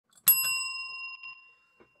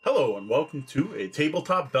Hello and welcome to a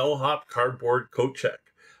Tabletop Bellhop Cardboard Coat Check.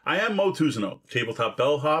 I am Mo Tuzano, Tabletop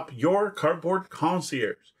Bellhop, your cardboard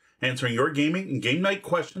concierge, answering your gaming and game night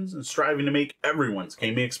questions and striving to make everyone's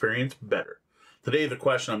gaming experience better. Today the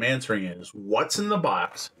question I'm answering is, what's in the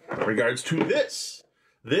box in regards to this?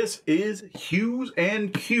 This is Hues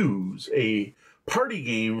and Cues, a party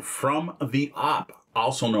game from the Op,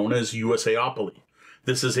 also known as USAopoly.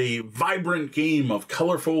 This is a vibrant game of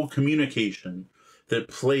colorful communication that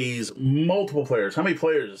plays multiple players. How many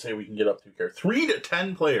players do say we can get up to here? 3 to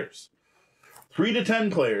 10 players. 3 to 10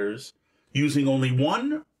 players using only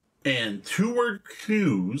 1 and 2 word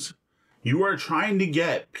cues. You are trying to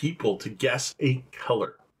get people to guess a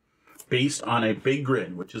color based on a big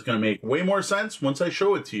grid, which is going to make way more sense once I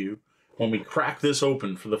show it to you when we crack this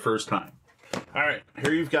open for the first time. All right,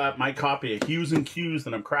 here you've got my copy of Hues and Cues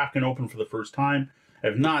that I'm cracking open for the first time. I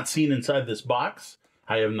have not seen inside this box.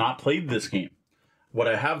 I have not played this game. What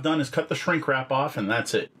I have done is cut the shrink wrap off, and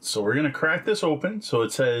that's it. So we're going to crack this open. So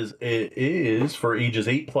it says it is for ages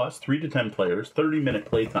 8+, 3 to 10 players, 30-minute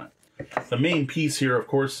playtime. The main piece here, of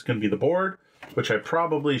course, is going to be the board, which I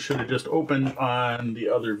probably should have just opened on the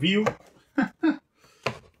other view.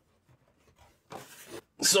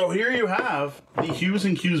 So here you have the Hues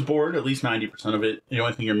and Cues board, at least 90% of it. The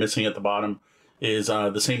only thing you're missing at the bottom is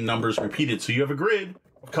the same numbers repeated. So you have a grid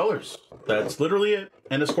of colors. That's literally it,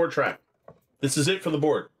 and a score track. This is it for the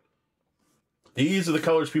board. These are the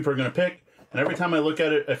colors people are going to pick, and every time I look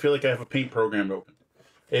at it, I feel like I have a paint program open.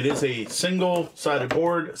 It is a single-sided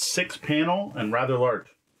board, 6-panel, and rather large.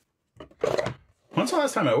 When's the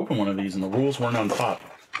last time I opened one of these and the rules weren't on top?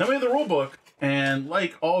 Then we have the rule book, and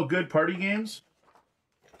like all good party games,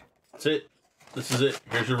 that's it. This is it.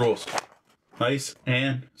 Here's your rules. Nice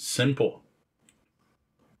and simple.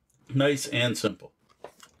 Nice and simple.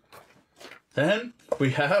 Then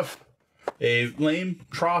we have a lame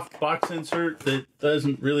trough box insert that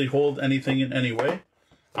doesn't really hold anything in any way.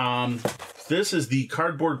 This is the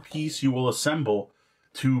cardboard piece you will assemble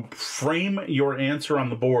to frame your answer on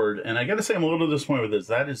the board. And I gotta say, I'm a little disappointed with this.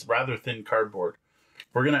 That is rather thin cardboard.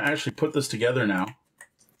 We're gonna actually put this together now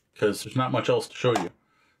because there's not much else to show you.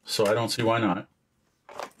 So I don't see why not.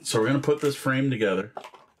 So we're gonna put this frame together,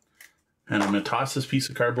 and I'm gonna toss this piece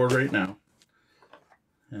of cardboard right now.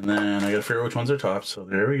 And then I gotta figure out which ones are top, so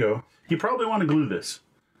there we go. You probably want to glue this.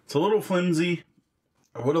 It's a little flimsy.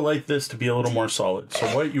 I would have liked this to be a little more solid. So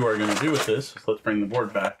what you are gonna do with this, let's bring the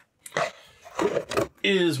board back,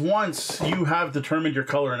 is once you have determined your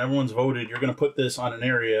color and everyone's voted, you're gonna put this on an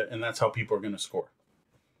area, and that's how people are gonna score.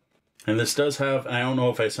 And this does have, and I don't know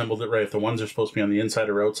if I assembled it right, if the ones are supposed to be on the inside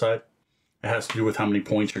or outside. It has to do with how many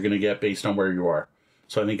points you're gonna get based on where you are.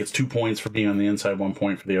 So I think it's 2 points for being on the inside, 1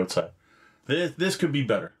 point for the outside. This could be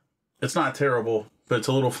better. It's not terrible, but it's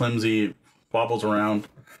a little flimsy, wobbles around.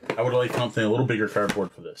 I would have liked something a little bigger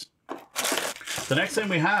cardboard for this. The next thing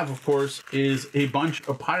we have, of course, is a bunch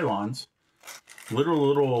of pylons.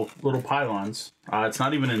 Little pylons. It's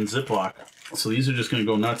not even in Ziploc. So these are just going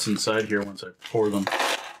to go nuts inside here once I pour them.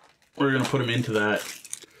 We're going to put them into that.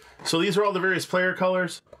 So these are all the various player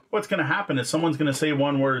colors. What's going to happen is someone's going to say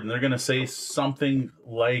one word, and they're going to say something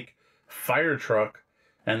like fire truck.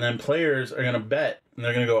 And then players are going to bet, and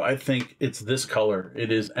they're going to go, I think it's this color.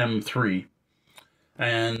 It is M3.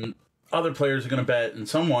 And other players are going to bet, and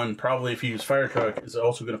someone, probably if you use fire truck, is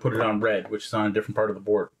also going to put it on red, which is on a different part of the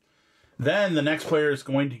board. Then the next player is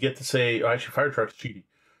going to get to say, oh, actually, fire truck's cheating.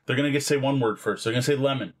 They're going to get to say one word first. They're going to say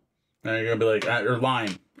lemon. And they're going to be like, or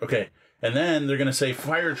lime. Okay. And then they're going to say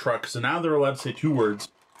fire truck. So now they're allowed to say 2 words.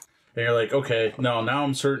 And you're like, okay, no, now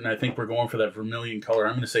I'm certain. I think we're going for that vermilion color.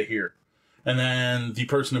 I'm going to say here. And then the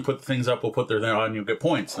person who put the things up will put their thing on, and you'll get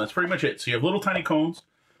points. And that's pretty much it. So you have little tiny cones.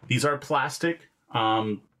 These are plastic.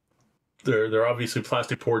 They're obviously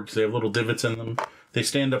plastic poured because they have little divots in them. They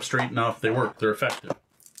stand up straight enough. They work. They're effective.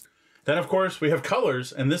 Then, of course, we have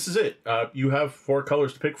colors, and this is it. You have 4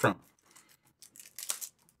 colors to pick from.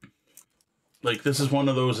 Like, this is one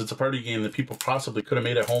of those, it's a party game that people possibly could have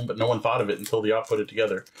made at home, but no one thought of it until the op put it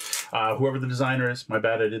together. Whoever the designer is, my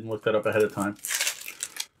bad, I didn't look that up ahead of time.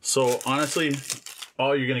 So, honestly,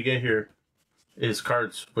 all you're going to get here is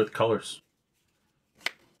cards with colors.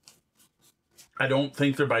 I don't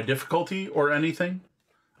think they're by difficulty or anything.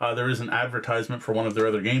 There is an advertisement for one of their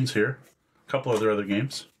other games here. A couple of their other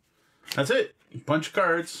games. That's it. A bunch of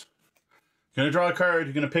cards. You're going to draw a card.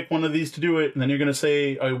 You're going to pick one of these to do it. And then you're going to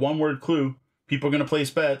say a 1-word clue. People are going to place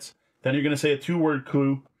bets. Then you're going to say a 2-word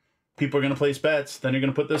clue. People are going to place bets. Then you're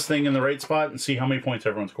going to put this thing in the right spot and see how many points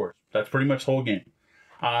everyone scores. That's pretty much the whole game.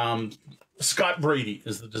 Scott Brady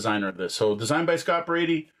is the designer of this. So designed by Scott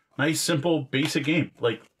Brady. Nice, simple, basic game.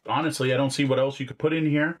 Like, honestly, I don't see what else you could put in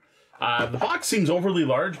here. The box seems overly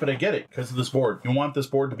large, but I get it because of this board. You want this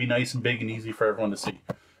board to be nice and big and easy for everyone to see.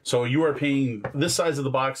 So you are paying this size of the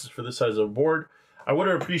boxes for this size of the board. I would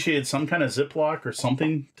have appreciated some kind of Ziploc or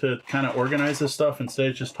something to kind of organize this stuff instead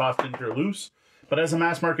of just tossed in here loose. But as a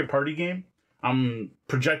mass market party game, I'm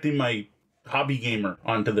projecting my hobby gamer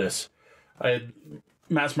onto this.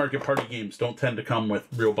 Mass market party games don't tend to come with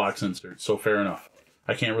real box inserts, so fair enough.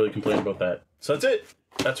 I can't really complain about that. So that's it.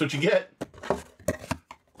 That's what you get.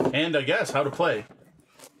 And I guess how to play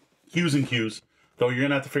Hues and Cues, though you're going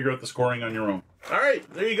to have to figure out the scoring on your own. All right,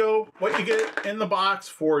 there you go. What you get in the box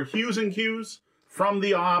for Hues and Cues from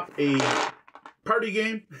the Op, a party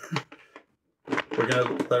game. We're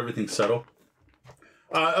going to let everything settle.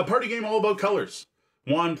 A party game all about colors.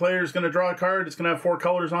 One player is going to draw a card. It's going to have 4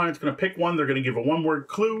 colors on it. It's going to pick one. They're going to give a one-word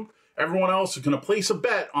clue. Everyone else is going to place a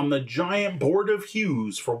bet on the giant board of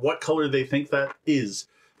hues for what color they think that is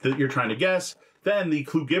that you're trying to guess. Then the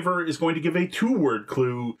clue giver is going to give a 2-word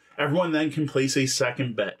clue. Everyone then can place a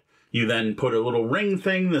second bet. You then put a little ring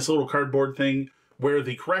thing, this little cardboard thing, where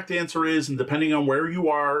the correct answer is, and depending on where you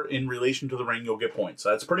are in relation to the ring, you'll get points.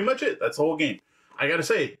 That's pretty much it. That's the whole game. I gotta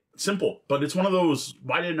say, simple, but it's one of those,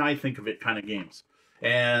 why didn't I think of it kind of games?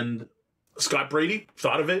 And Scott Brady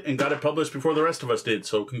thought of it and got it published before the rest of us did.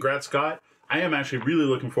 So congrats, Scott. I am actually really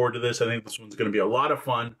looking forward to this. I think this one's going to be a lot of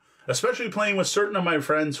fun, especially playing with certain of my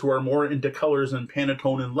friends who are more into colors and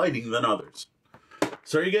Pantone and lighting than others.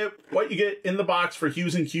 So you get what you get in the box for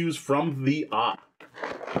Hues and Cues from the Op.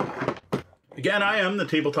 Again, I am the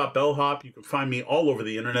Tabletop Bellhop. You can find me all over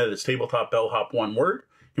the internet as Tabletop Bellhop, one word.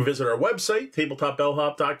 You can visit our website,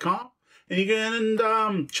 tabletopbellhop.com. And you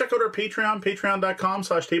can check out our Patreon,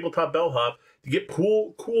 patreon.com/tabletopbellhop, to get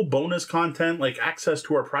cool bonus content like access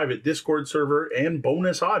to our private Discord server and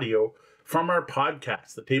bonus audio from our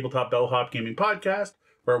podcast, the Tabletop Bellhop Gaming Podcast,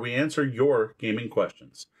 where we answer your gaming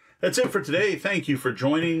questions. That's it for today. Thank you for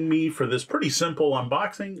joining me for this pretty simple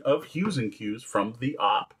unboxing of Hues and Cues from the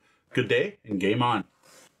Op. Good day and game on.